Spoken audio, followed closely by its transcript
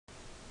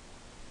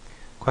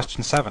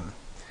Question 7.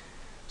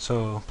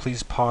 So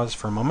please pause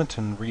for a moment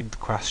and read the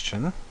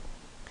question.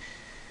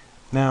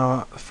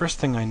 Now, the first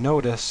thing I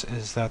notice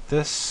is that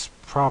this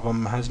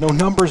problem has no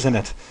numbers in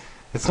it.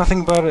 It's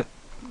nothing but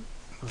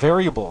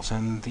variables,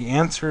 and the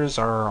answers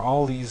are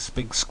all these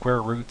big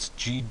square roots,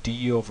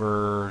 GD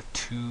over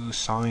 2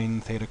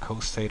 sine theta,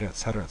 cos theta,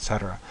 etc.,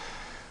 etc.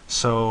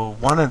 So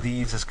one of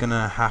these is going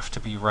to have to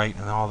be right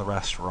and all the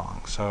rest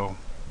wrong. So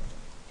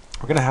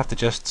we're going to have to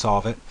just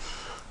solve it.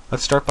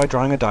 Let's start by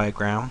drawing a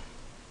diagram.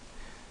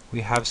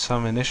 We have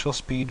some initial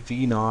speed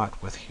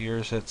v0 with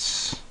here's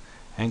its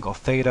angle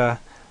theta.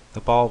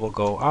 The ball will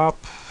go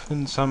up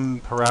in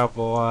some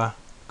parabola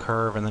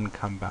curve and then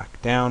come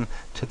back down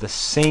to the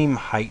same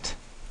height.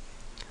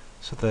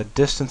 So the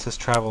distance is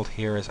traveled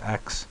here is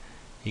x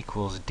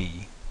equals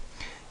d.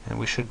 And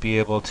we should be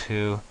able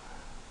to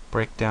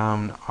break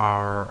down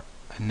our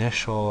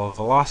initial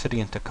velocity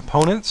into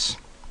components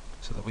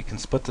so that we can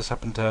split this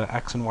up into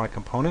x and y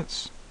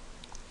components.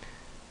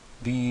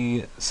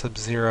 V sub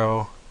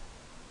 0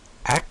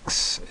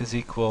 x is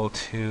equal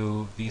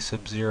to v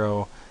sub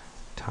 0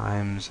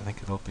 times, I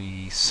think it'll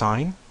be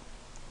sine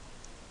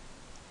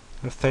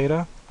of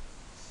theta,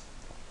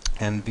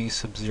 and v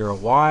sub 0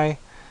 y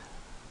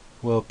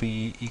will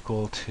be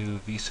equal to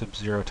v sub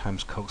 0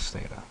 times cos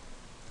theta.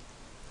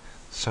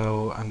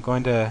 So I'm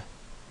going to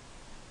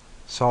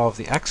solve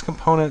the x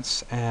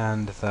components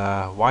and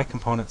the y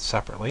components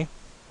separately,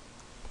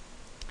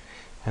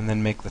 and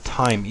then make the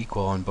time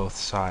equal on both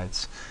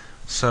sides.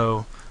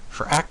 So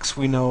for x,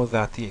 we know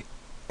that the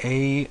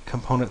a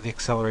component of the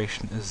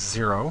acceleration is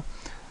 0.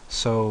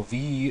 So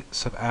v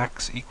sub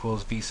x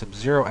equals v sub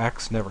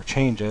 0x never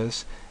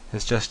changes,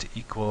 is just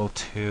equal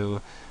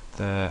to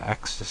the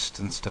x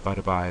distance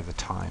divided by the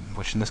time,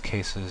 which in this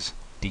case is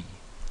d,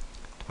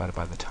 divided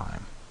by the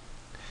time.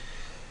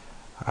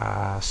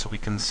 So we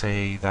can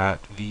say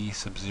that v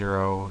sub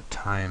 0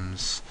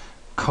 times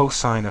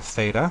cosine of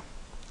theta,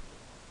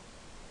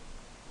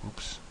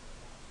 oops,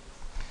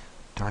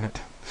 darn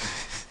it,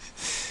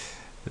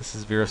 this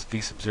is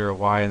v sub 0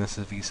 y and this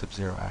is v sub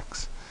 0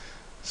 x.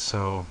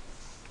 So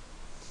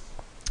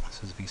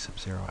this is v sub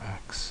 0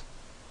 x.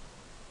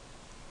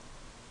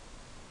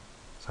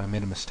 So I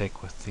made a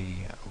mistake with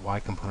the y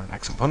component and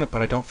x component,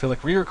 but I don't feel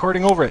like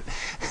re-recording over it.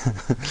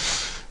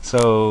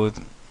 So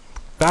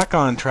back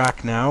on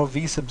track now,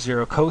 v sub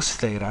 0 cos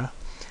theta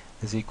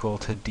is equal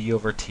to d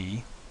over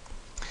t.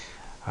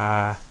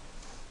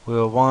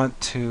 We'll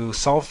want to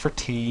solve for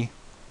t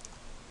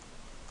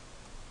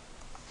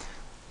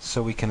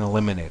so we can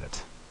eliminate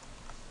it.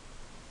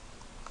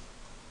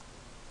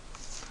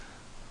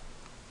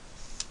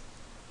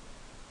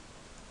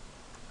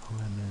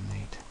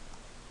 Eliminate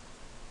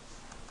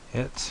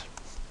it.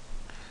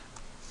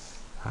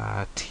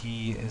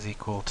 T is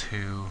equal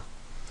to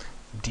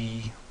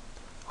d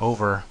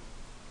over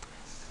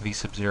v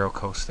sub 0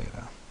 cos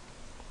theta.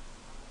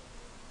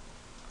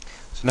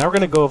 So now we're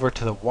going to go over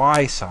to the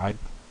y side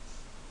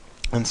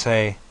and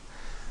say,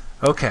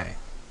 okay,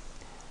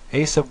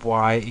 a sub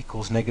y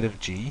equals negative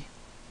g,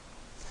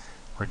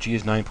 where g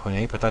is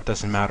 9.8, but that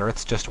doesn't matter.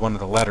 It's just one of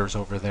the letters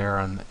over there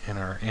in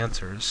our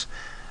answers.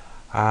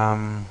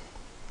 I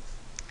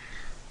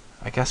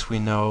guess we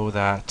know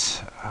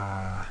that,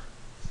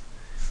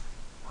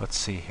 let's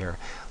see here.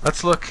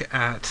 Let's look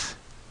at,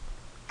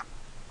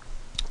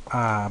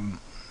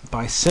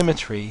 by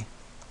symmetry,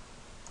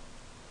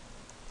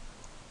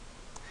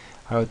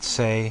 I would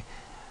say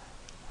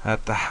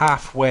at the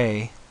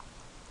halfway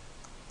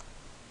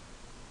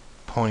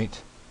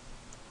point,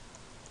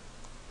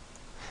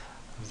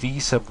 v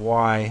sub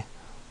y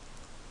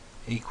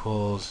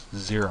equals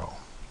 0.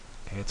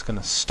 Okay, it's going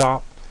to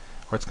stop,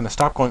 or it's going to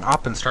stop going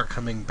up and start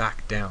coming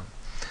back down.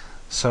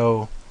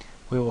 So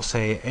we will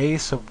say a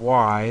sub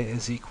y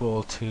is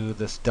equal to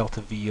this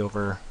delta v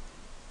over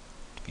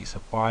v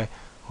sub y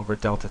over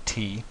delta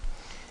t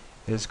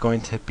is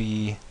going to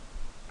be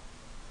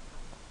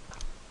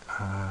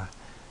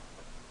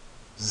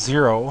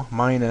 0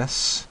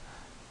 minus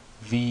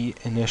v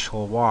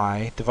initial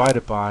y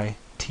divided by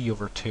t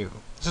over 2.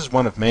 This is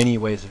one of many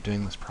ways of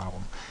doing this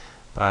problem,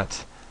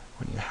 but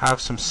when you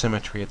have some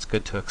symmetry, it's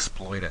good to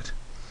exploit it.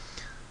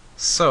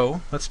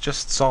 So let's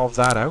just solve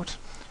that out.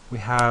 We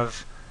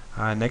have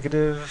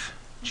negative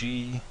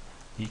g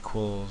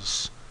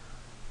equals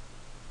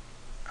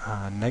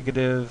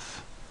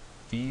negative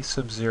v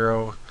sub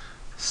 0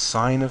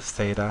 sine of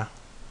theta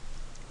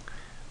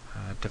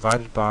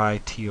divided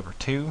by t over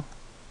 2.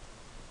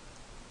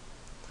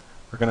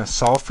 We're going to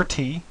solve for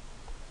t,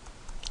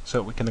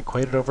 so we can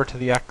equate it over to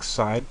the x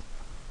side.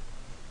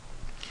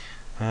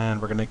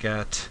 And we're going to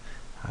get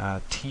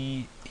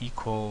t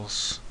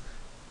equals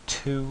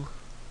 2,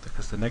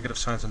 because the negative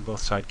signs on both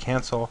sides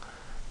cancel,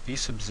 v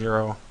sub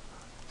 0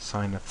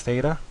 sine of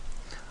theta,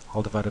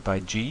 all divided by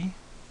g.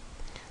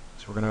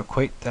 So we're going to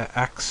equate the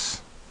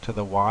x to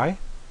the y.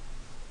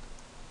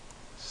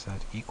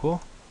 Set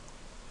equal.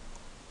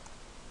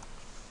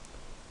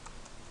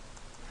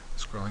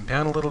 Scrolling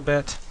down a little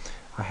bit,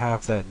 I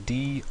have that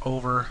d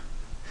over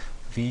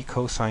v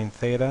cosine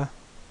theta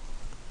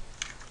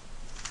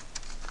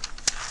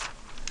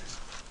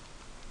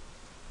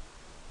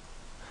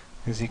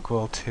is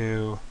equal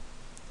to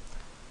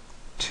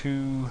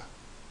 2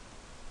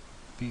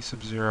 v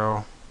sub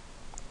 0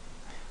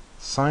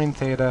 sine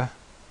theta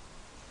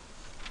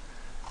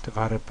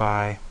divided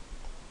by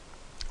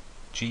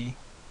g.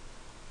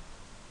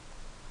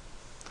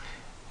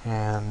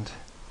 And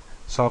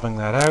solving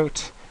that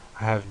out,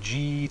 I have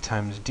g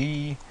times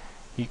d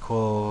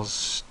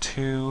equals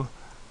 2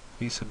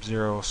 v sub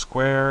 0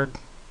 squared,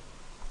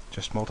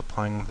 just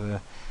multiplying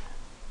the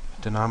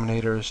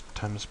denominators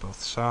times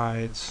both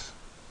sides,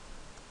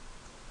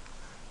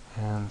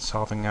 and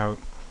solving out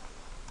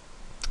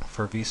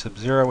for v sub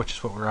 0, which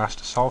is what we're asked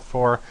to solve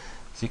for,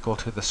 is equal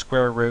to the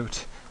square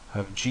root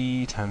of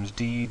g times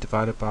d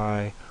divided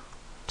by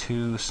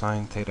 2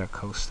 sine theta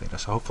cos theta.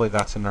 So hopefully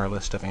that's in our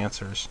list of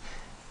answers.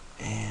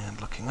 And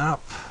looking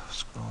up,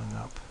 scrolling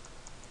up,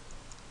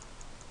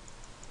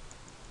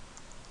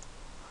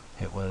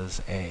 it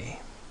was A.